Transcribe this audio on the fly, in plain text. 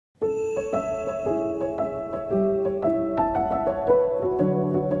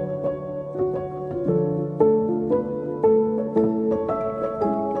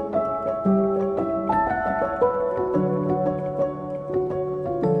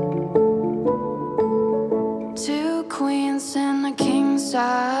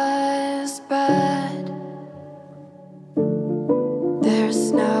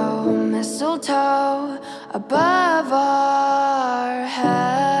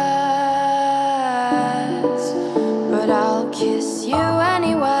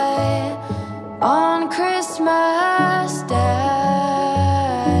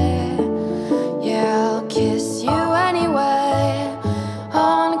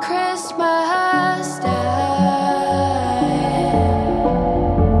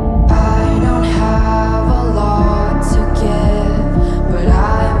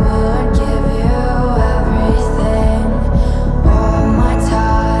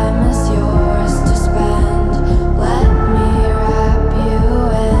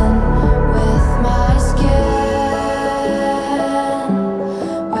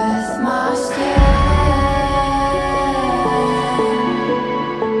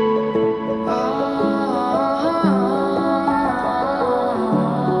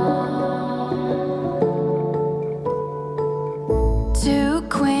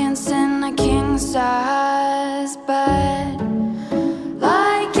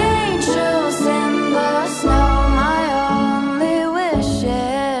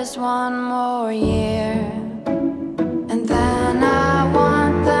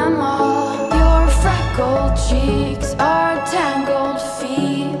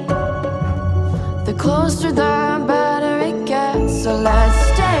closer the better it gets. So let's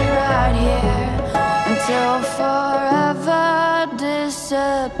stay right here until forever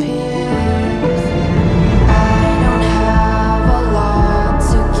disappears. I don't have a lot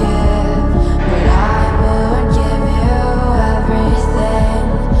to give, but I would give you everything.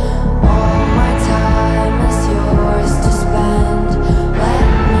 All my time is yours to spend. Let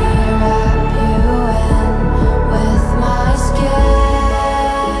me wrap you in with my skin,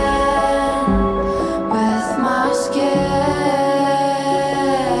 with my skin.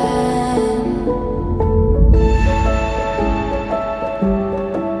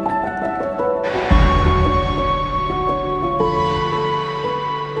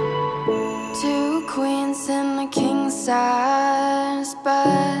 2 queens in a king-size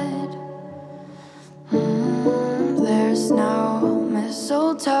bed. There's no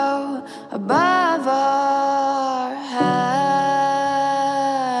mistletoe above our heads,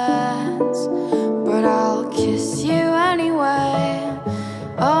 but I'll kiss you anyway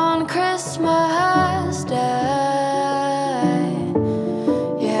on Christmas Day.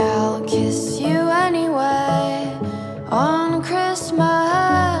 Yeah, I'll kiss you anyway on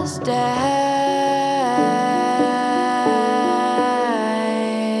Christmas Day.